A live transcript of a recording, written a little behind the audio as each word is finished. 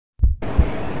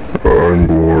I'm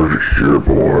bored, you're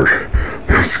bored.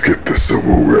 Let's get this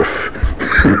over with.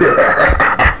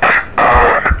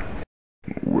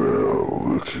 Well,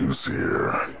 look who's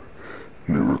here.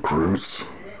 New recruits?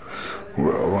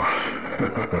 Well,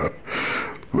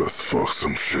 let's fuck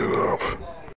some shit up.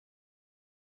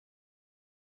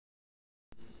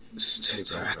 Stay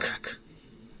back,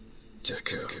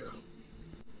 deku.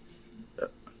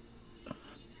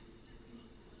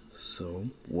 So,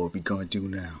 what are we gonna do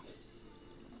now?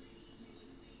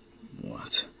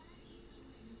 What?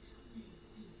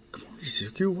 Come on,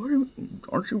 Izuku,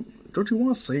 don't you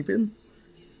want to save him?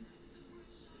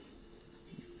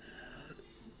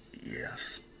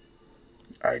 Yes,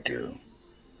 I do.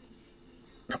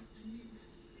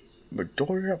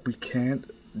 Midoriya, we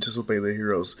can't disobey the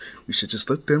heroes. We should just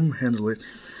let them handle it.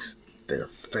 They're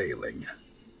failing.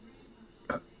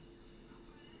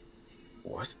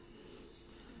 What?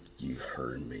 You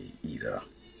heard me, Ida.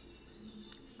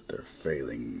 They're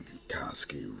failing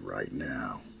Katsuki right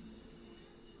now.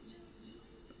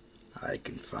 I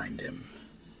can find him.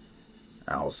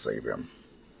 I'll save him.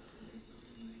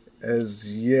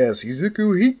 Yes,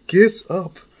 Izuku, he gets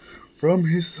up from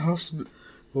his hospital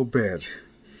bed.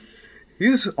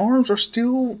 His arms are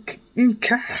still in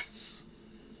casts.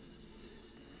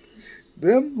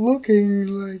 Them looking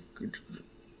like...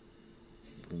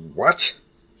 What?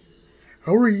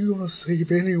 How are you gonna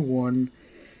save anyone?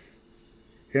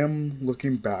 Him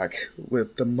looking back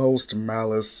with the most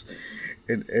malice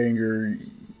and anger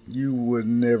you would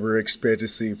never expect to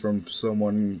see from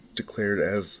someone declared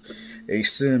as a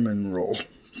cinnamon roll.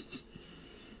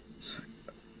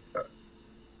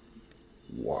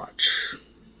 Watch.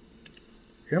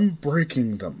 Him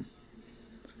breaking them.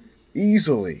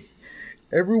 Easily.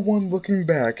 Everyone looking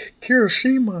back.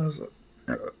 Kirishima's...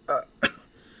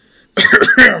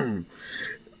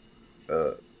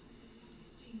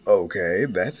 okay,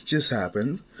 that just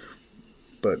happened.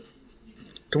 But,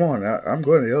 come on, I'm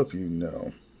going to help you.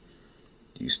 No.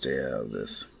 You stay out of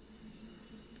this.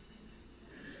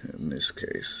 In this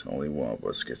case, only one of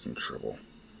us gets in trouble.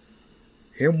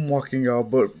 Him walking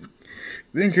out, but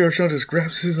then Kirishima just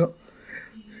grabs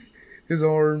his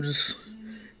arms.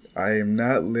 I am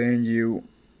not letting you.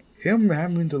 Him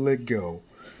having to let go.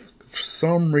 For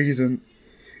some reason,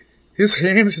 his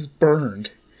hand is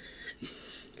burned.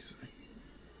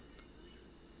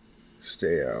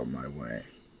 Stay out of my way.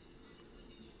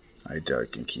 I doubt you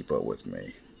can keep up with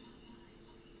me.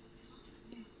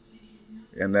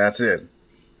 And that's it.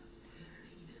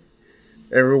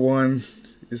 Everyone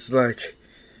is like,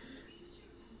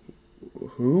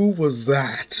 who was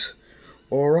that?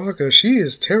 Oraka, she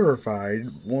is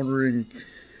terrified, wondering,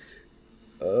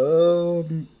 are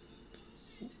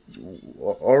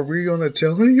we gonna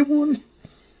tell anyone?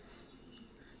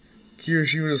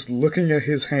 Kirishima was just looking at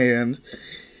his hand,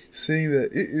 seeing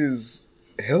that it is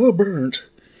hella burnt.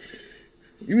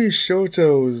 Even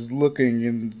Shoto is looking,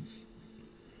 and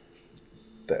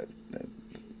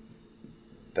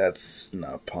that's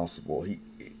not possible.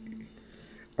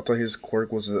 I thought his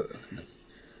quirk was a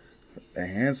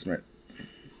enhancement.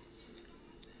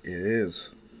 It is.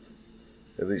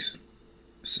 At least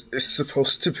it's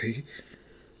supposed to be.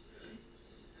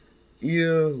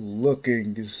 Ida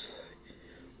looking is.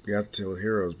 We have to tell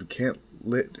heroes. We can't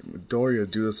let Midoriya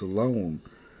do this alone.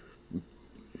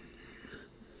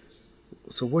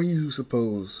 So what do you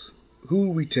suppose? Who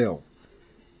do we tell?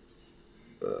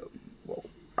 Well,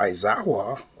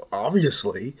 Aizawa,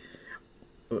 obviously.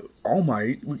 All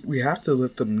Might. We have to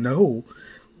let them know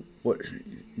what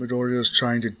Midoriya is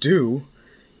trying to do.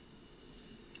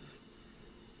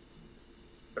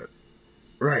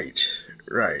 Right.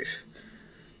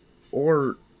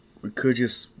 Or we could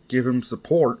just give him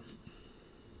support.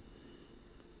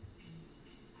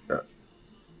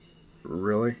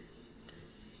 Really?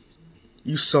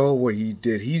 You saw what he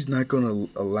did. He's not going to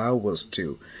allow us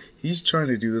to. He's trying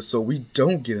to do this so we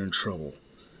don't get in trouble.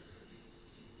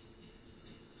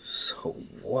 So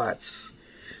what?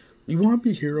 We want to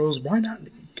be heroes. Why not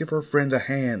give our friend a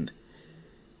hand?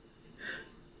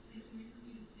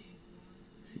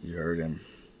 You heard him.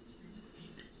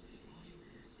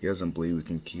 He doesn't believe we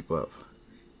can keep up.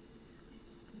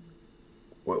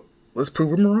 Well, let's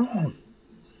prove him wrong.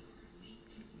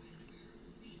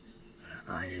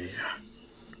 I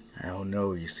don't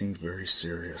know. You seem very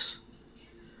serious.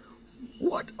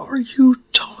 What are you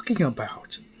talking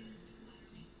about?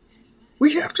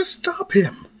 We have to stop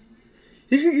him.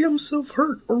 He could get himself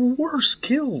hurt or worse,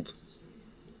 killed.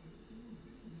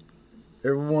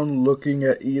 Everyone looking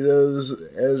at Ida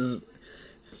as...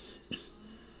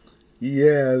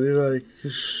 Yeah, they're like...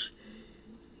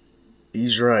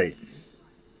 He's right.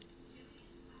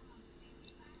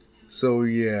 So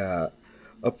yeah,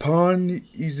 upon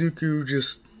Izuku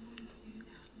just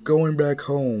going back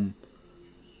home,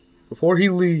 before he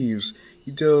leaves,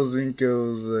 he tells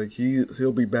Inko's like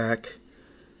he'll be back.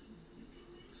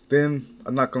 Then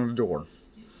a knock on the door,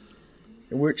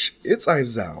 in which it's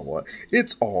Aizawa,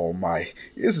 it's All Might,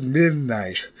 it's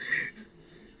midnight.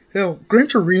 Hell, Gran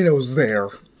Torino's there.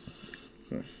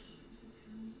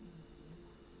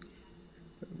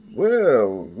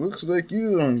 Well, looks like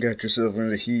you done got yourself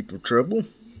in a heap of trouble.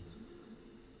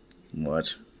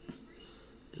 What?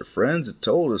 Your friends had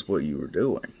told us what you were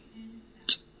doing.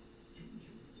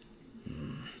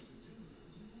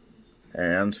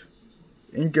 And?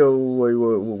 Inko,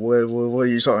 what are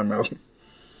you talking about?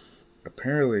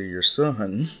 Apparently your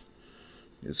son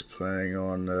is planning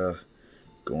on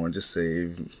going to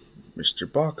save Mr.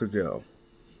 Bakugo.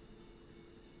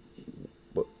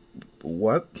 But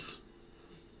what?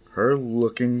 Her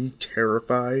looking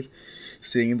terrified,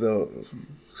 seeing the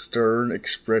stern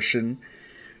expression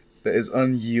that is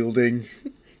unyielding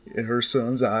in her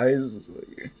son's eyes. It's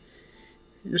like,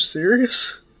 you're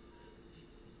serious?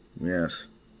 Yes.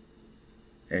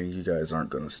 And you guys aren't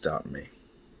going to stop me.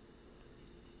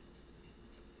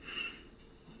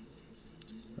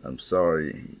 I'm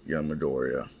sorry, young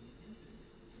Midoriya,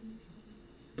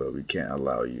 but we can't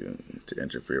allow you to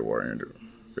interfere with our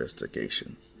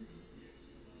investigation.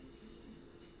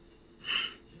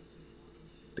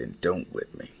 Then don't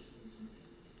whip me.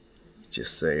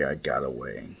 Just say I got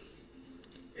away.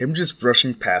 Him just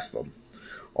brushing past them.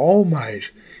 All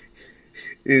Might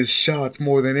is shocked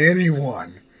more than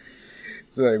anyone.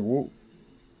 It's like,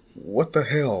 what the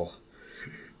hell?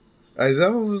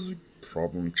 Aizawa was a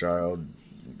problem child.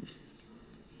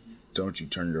 Don't you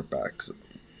turn your backs.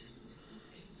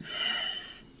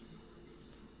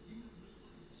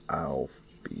 I'll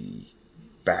be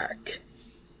back.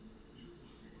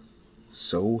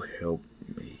 So help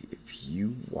me, if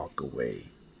you walk away,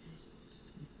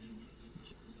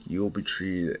 you'll be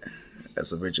treated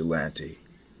as a vigilante,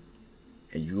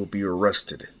 and you will be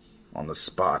arrested on the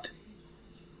spot.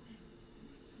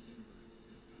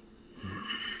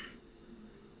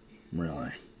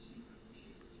 Really?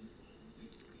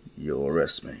 You'll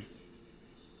arrest me?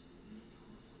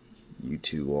 You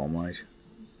too, All Might?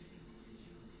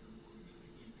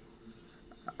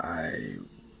 I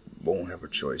won't have a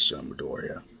choice, young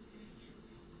Midoriya.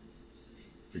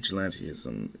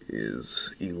 Vigilantism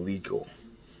is illegal.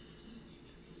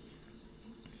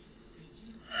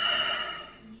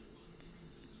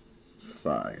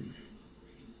 Fine.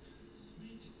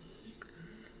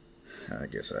 I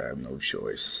guess I have no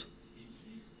choice.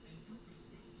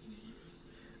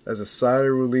 As a sigh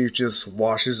of relief just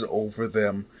washes over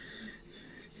them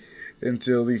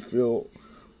until they feel...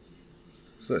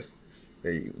 So,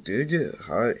 hey, did it get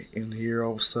hot in here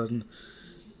all of a sudden?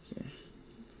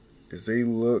 As they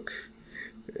look,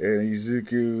 and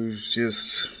Izuku's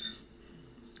just...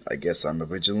 I guess I'm a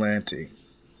vigilante.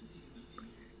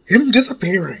 Him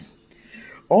disappearing.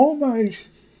 All Might,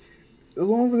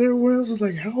 along with everyone else, was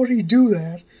like, how did he do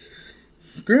that?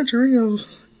 Gran Torino...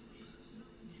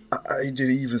 I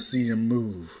didn't even see him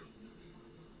move.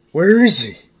 Where is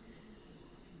he?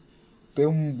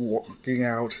 Them walking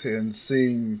out and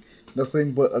seeing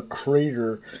nothing but a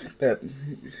crater that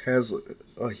has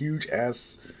a huge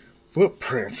ass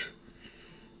footprint.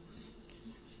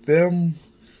 Them...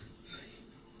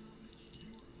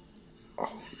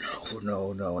 Oh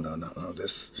no.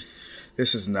 This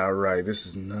is not right. This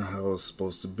is not how it's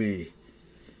supposed to be.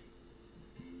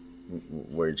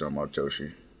 What are you talking about,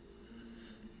 Toshi?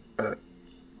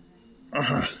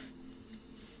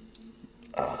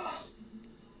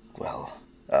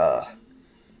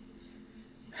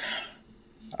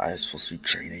 I was supposed to be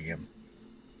training him.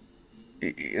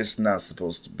 It's not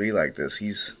supposed to be like this.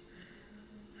 He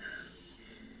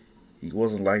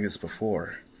wasn't like this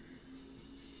before.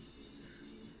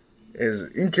 As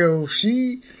Inko,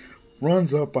 she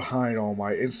runs up behind All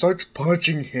Might and starts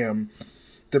punching him,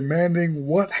 demanding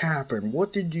what happened.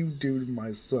 What did you do to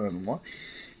my son? What?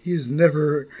 He has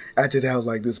never acted out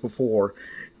like this before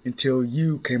until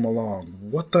you came along.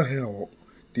 What the hell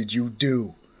did you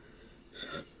do?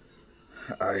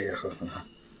 I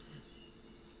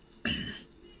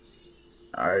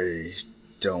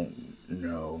don't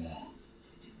know.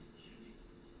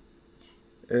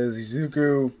 As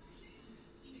Izuku,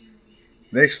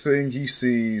 next thing he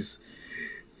sees,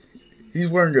 he's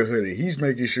wearing a hoodie. He's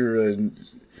making sure that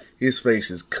his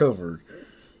face is covered.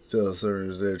 So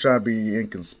they're trying to be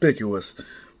inconspicuous.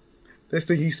 Next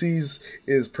thing he sees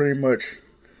is pretty much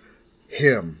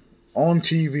him on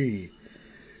TV.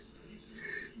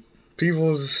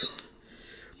 People's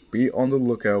be on the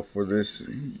lookout for this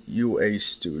UA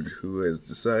student who has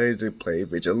decided to play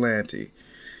vigilante.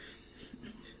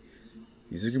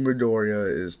 Izuku Midoriya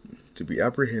is to be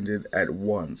apprehended at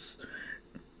once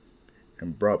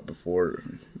and brought before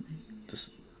the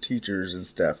teachers and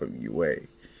staff of UA.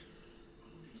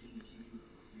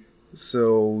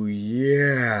 So,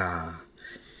 yeah.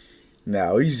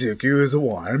 Now Izuku is a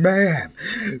wanted man.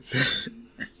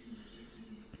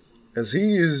 As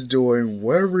he is doing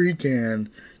whatever he can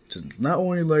to not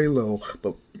only lay low,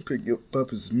 but pick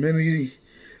up as many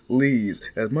leads,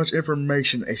 as much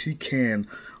information as he can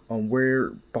on where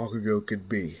Bakugo could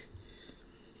be.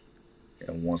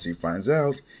 And once he finds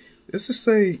out, let's just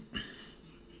say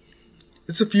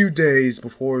it's a few days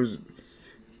before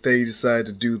they decide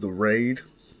to do the raid.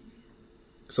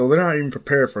 So they're not even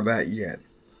prepared for that yet.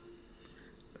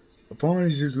 Upon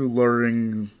Izuku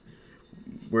learning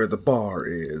where the bar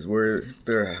is, where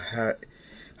they're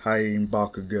hiding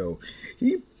Bakugo,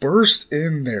 he bursts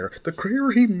in there. The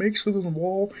crater he makes for the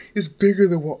wall is bigger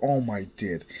than what All Might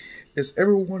did. As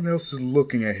everyone else is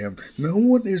looking at him, no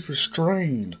one is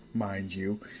restrained, mind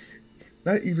you.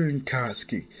 Not even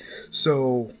Katsuki.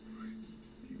 So,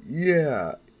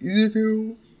 yeah,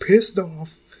 Izuku, pissed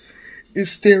off,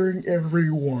 is staring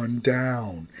everyone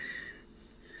down.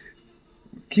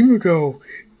 Kimiko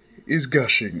is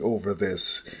gushing over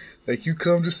this. Like, you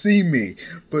come to see me.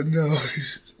 But no.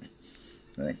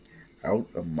 Like, out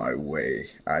of my way.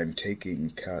 I'm taking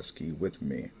Katsuki with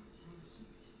me.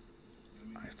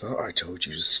 I thought I told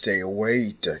you to stay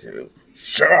away, Deku.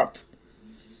 Shut up!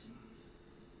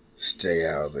 Stay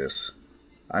out of this.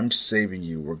 I'm saving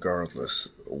you regardless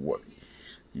of what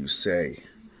you say.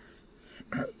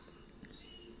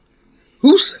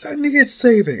 Who said I needed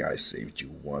saving? I saved you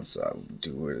once. I'll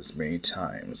do it as many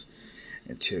times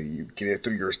until you get it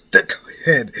through your thick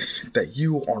head that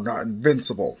you are not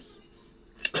invincible.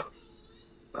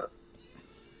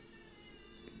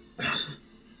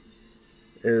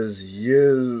 As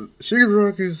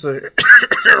Shigaraki said,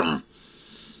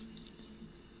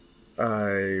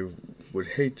 I would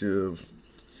hate to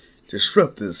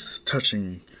disrupt this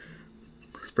touching,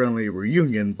 friendly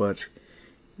reunion, but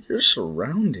you're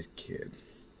surrounded, kid.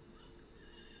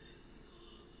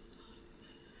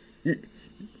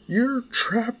 You're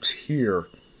trapped here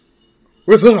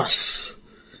with us.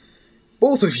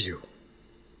 Both of you.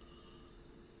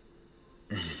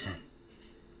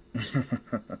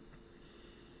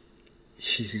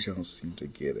 You don't seem to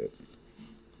get it.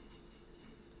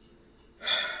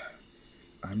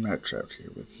 I'm not trapped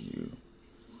here with you.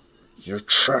 You're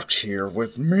trapped here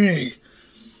with me.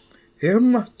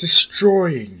 Him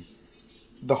destroying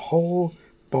the whole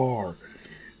bar.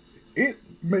 It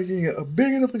making a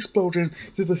big enough explosion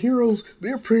that the heroes,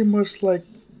 they're pretty much like,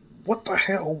 what the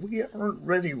hell? We aren't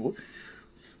ready.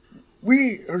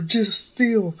 We are just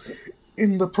still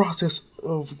in the process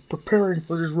of preparing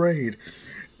for this raid.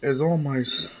 As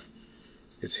almost,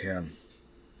 it's him.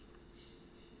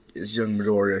 It's young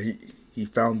Midoriya. He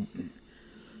found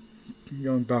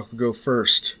young Bakugo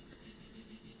first.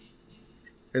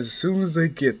 As soon as they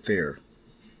get there,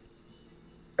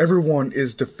 everyone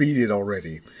is defeated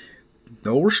already.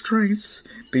 No restraints.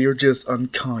 They are just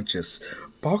unconscious.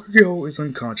 Bakugo is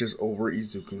unconscious over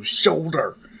Izuku's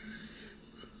shoulder.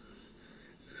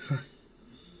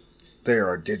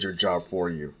 There, I did your job for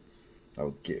you.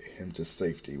 I'll get him to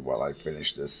safety while I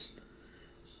finish this.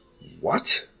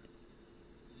 What?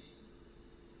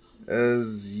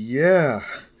 Yeah.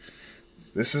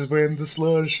 This is when the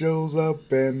sludge shows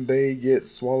up and they get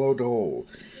swallowed whole.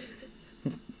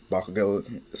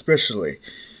 Bakugo especially.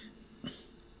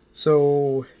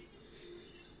 So,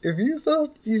 if you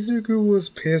thought Izuku was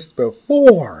pissed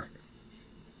before...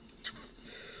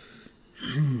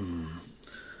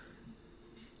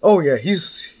 Oh yeah,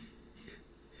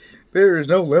 there is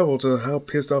no level to how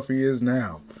pissed off he is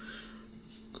now.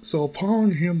 So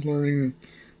upon him learning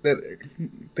that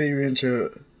they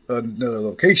enter another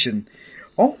location,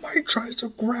 All Might tries to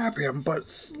grab him, but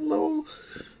slow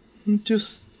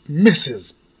just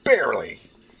misses, barely.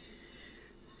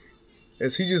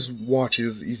 As he just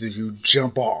watches Izuku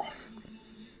jump off.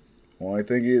 Only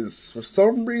thing is, for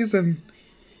some reason,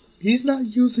 he's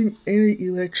not using any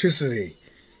electricity.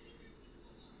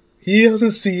 He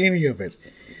doesn't see any of it.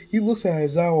 He looks at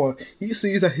Aizawa. He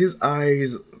sees that his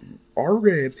eyes are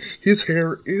red. His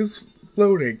hair is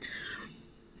floating.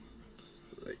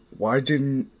 Why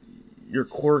didn't your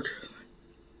quirk...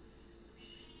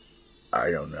 I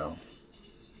don't know.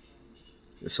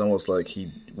 It's almost like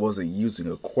he wasn't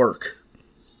using a quirk.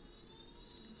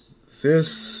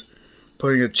 This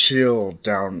putting a chill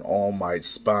down All Might's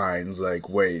spine. Like,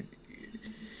 wait.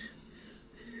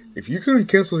 If you couldn't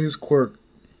cancel his quirk,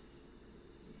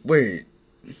 wait,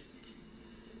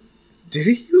 did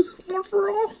he use it one for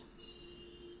all?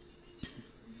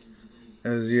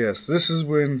 As yes, this is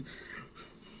when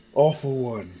All for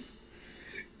One.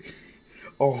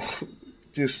 Oh,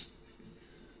 just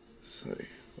say,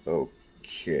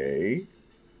 okay.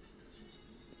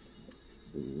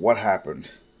 What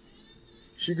happened?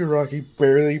 Shigaraki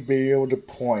barely being able to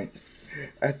point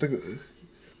at the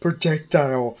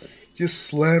projectile, just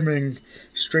slamming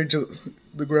straight to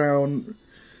the ground.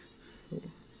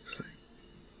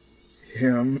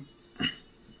 Him.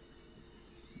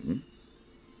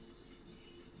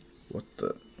 What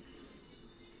the?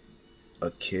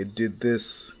 A kid did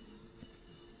this?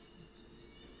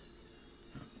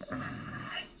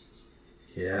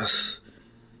 Yes.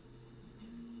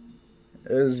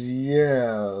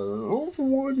 All for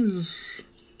One is...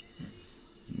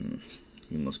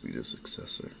 He must be the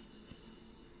successor.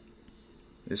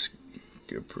 This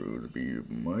could prove to be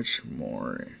much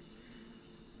more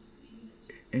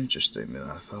interesting than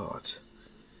I thought.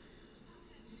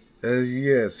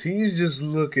 Yes, he's just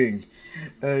looking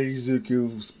at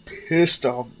Izuku's pissed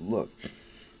off look.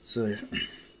 So,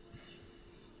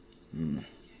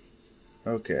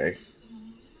 okay.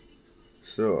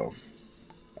 So,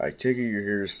 I take it you're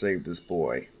here to save this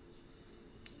boy.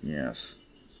 Yes.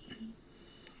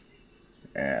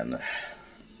 And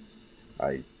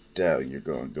I doubt you're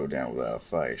going to go down without a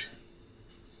fight.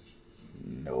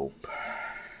 Nope.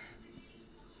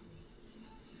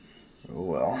 Oh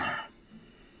well.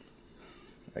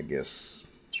 I guess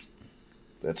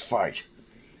let's fight.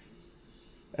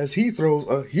 As he throws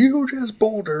a huge ass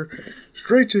boulder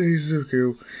straight to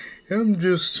Izuku, him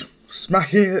just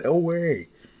smacking it away.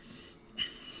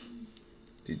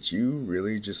 Did you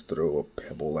really just throw a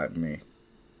pebble at me?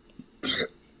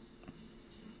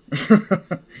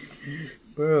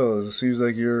 Well, it seems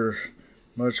like you're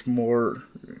much more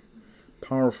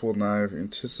powerful than I've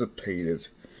anticipated.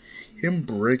 Him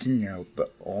breaking out the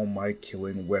All Might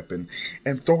killing weapon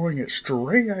and throwing it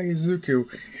straight at Izuku.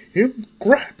 Him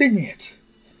grabbing it.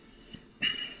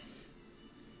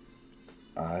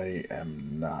 I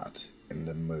am not in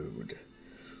the mood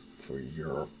for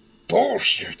your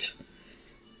bullshit.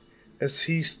 As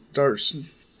he starts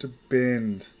to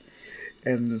bend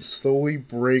and slowly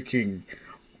breaking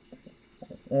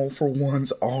All for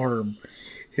One's arm,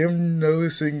 him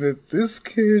noticing that this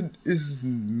kid is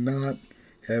not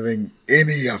having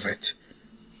any of it.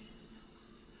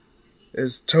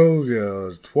 As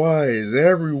Toga, Twice,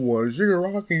 everyone,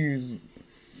 Shigaraki's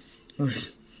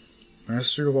like,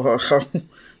 Master,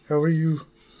 how are you?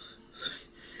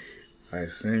 I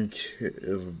think it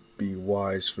would be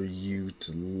wise for you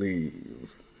to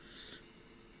leave.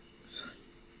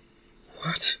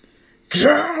 What? Get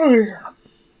out of here!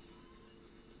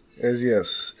 As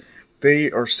yes, they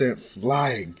are sent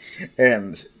flying,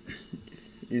 and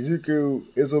Izuku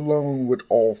is alone with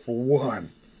All for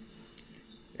One.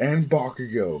 And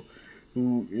Bakugo,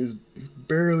 who is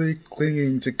barely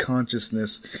clinging to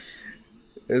consciousness,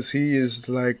 as he is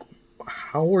like,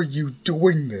 how are you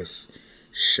doing this?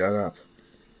 Shut up.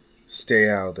 Stay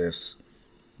out of this.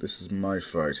 This is my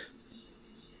fight.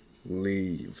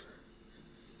 Leave.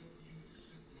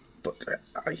 But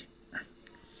I...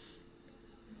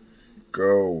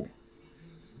 Go.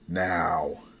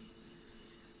 Now.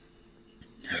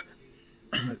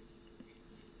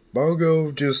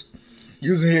 Bakugo just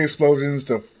using explosions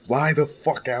to fly the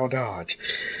fuck out Dodge.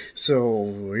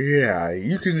 So, yeah,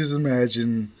 you can just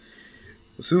imagine,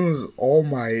 as soon as All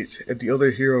Might and the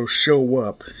other heroes show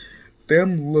up,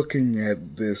 them looking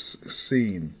at this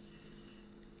scene.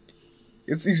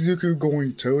 It's Izuku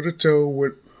going toe to toe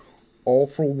with All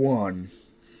for One.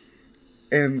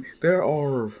 And there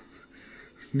are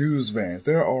news vans,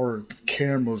 there are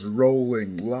cameras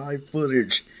rolling, live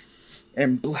footage,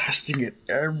 and blasting it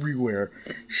everywhere,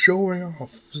 showing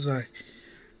off. It's like,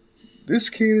 this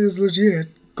kid is legit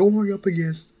going up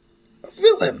against a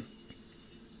villain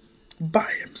by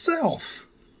himself.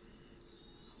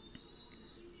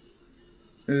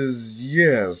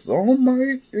 Yes, All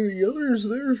Might and the others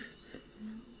there,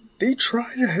 they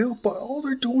try to help, but all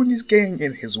they're doing is getting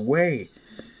in his way.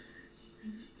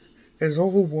 As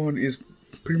All for One is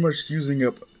pretty much using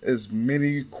up as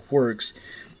many quirks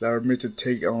that are meant to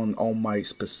take on All Might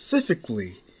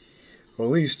specifically, or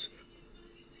at least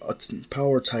a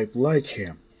power type like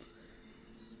him.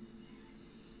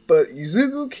 But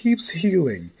Izuku keeps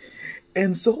healing,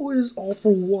 and so is All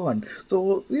for One.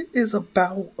 So it is a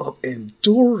bout of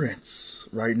endurance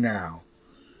right now.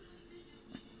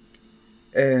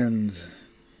 And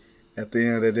at the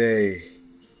end of the day,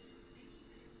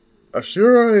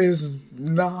 Asura is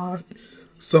not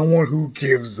Someone who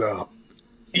gives up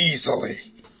easily.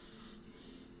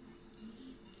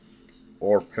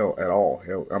 Or hell, at all.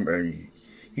 Hell, I mean,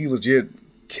 he legit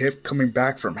kept coming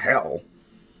back from hell.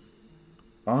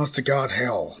 Honest to God,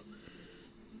 hell.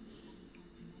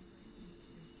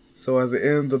 So at the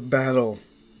end of the battle,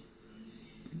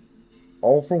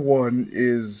 All for One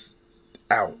is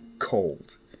out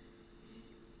cold.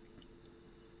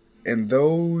 And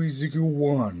though Izuku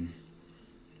won,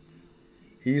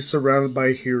 he is surrounded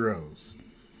by heroes.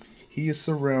 He is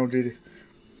surrounded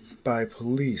by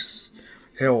police.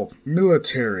 Hell,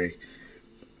 military.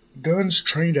 Guns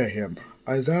trained at him.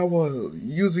 Aizawa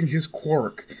using his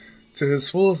quirk to his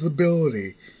fullest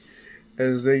ability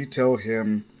as they tell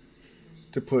him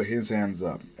to put his hands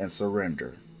up and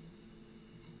surrender.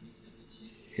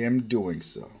 Him doing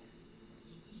so.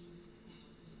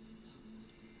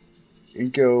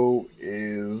 Inko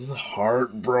is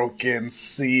heartbroken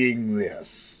seeing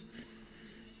this.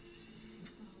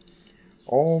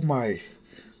 All Might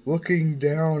looking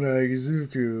down at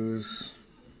Izuku's.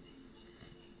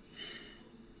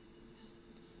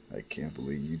 I can't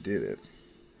believe you did it.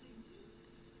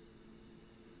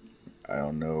 I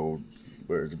don't know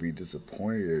whether to be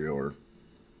disappointed or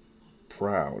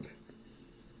proud.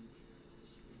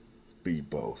 Be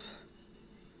both.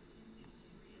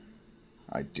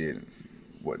 I did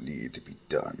what needed to be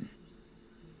done.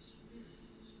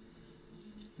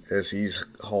 As he's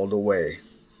hauled away.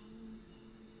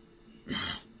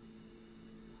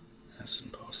 That's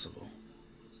impossible.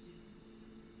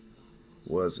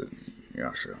 Was it,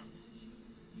 Yasha?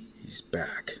 He's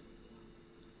back.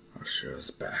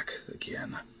 Ashura's back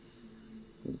again.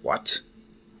 What?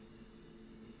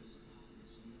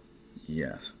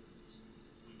 Yes.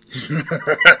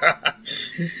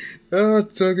 Oh,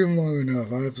 it took him long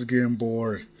enough. I was getting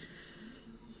bored.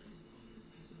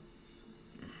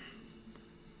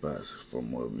 But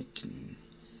from what we can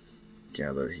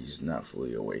gather, he's not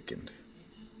fully awakened.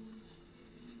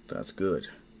 That's good.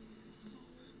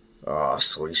 Oh,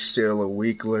 so he's still a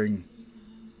weakling.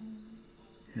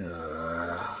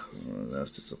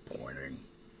 That's disappointing.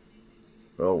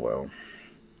 Oh well.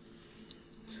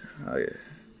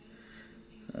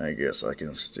 I guess I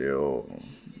can still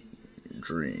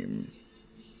dream.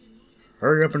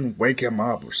 Hurry up and wake him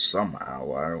up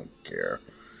somehow. I don't care.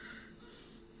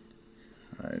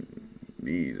 I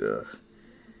need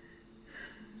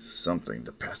something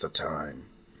to pass the time.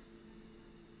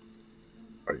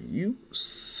 Are you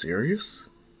serious?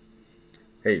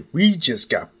 Hey, we just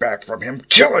got back from him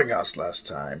killing us last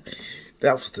time.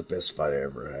 That was the best fight I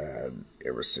ever had,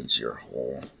 ever since your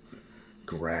whole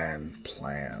grand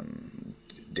plan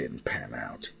didn't pan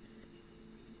out.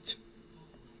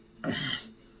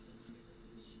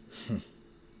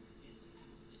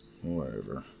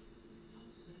 Whatever.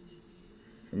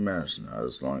 Imagine not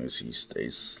as long as he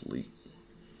stays asleep.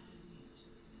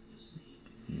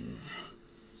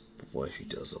 But what if he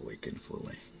does awaken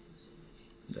fully?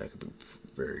 That could be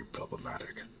very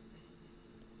problematic.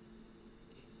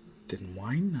 Then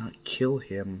why not kill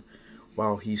him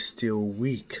while he's still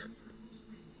weak?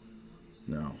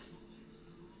 No.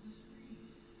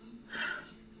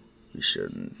 We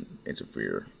shouldn't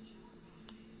interfere.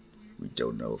 We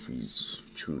don't know if he's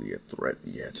truly a threat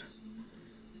yet.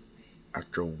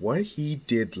 After what he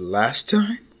did last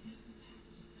time?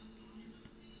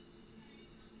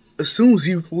 As soon as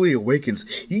he fully awakens,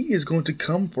 he is going to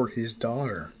come for his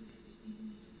daughter.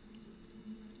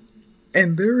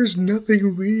 And there is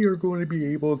nothing we are going to be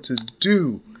able to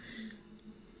do.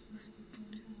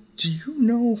 Do you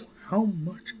know how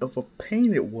much of a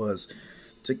pain it was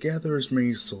to gather as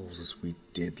many souls as we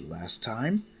did last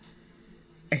time?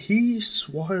 And he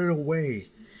swatted away.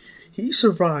 He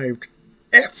survived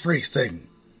everything.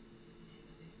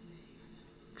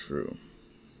 True.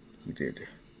 He did.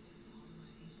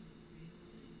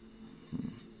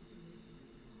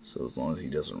 So as long as he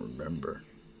doesn't remember,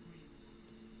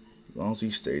 as long as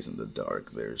he stays in the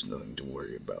dark, there's nothing to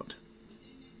worry about.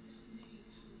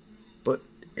 But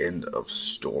end of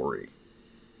story.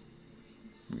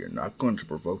 We are not going to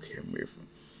provoke him if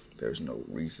there's no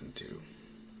reason to.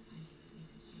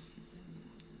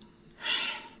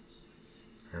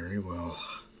 Very well.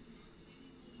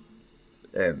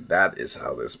 And that is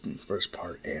how this first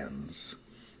part ends.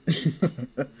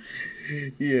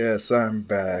 Yes, I'm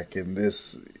back, and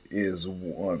this is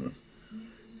one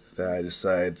that I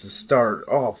decided to start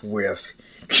off with.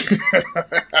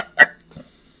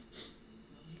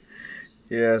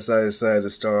 Yes, I decided to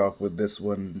start off with this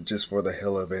one just for the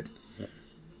hell of it.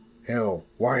 Hell,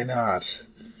 why not?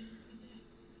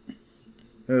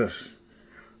 Ugh.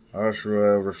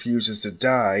 Asura refuses to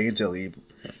die until he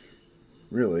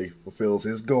really fulfills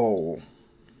his goal.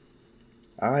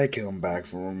 I come back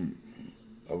from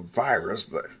a virus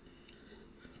that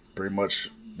pretty much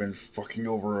been fucking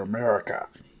over America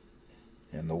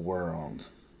and the world.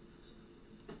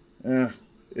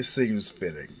 It seems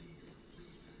fitting.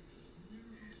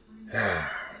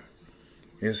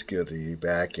 It's good to be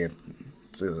back and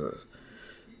to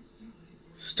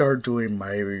start doing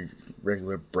my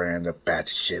regular brand of bat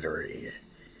shittery.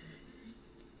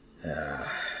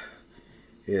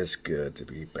 It's good to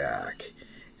be back,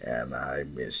 and I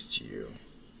missed you.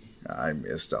 I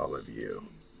missed all of you.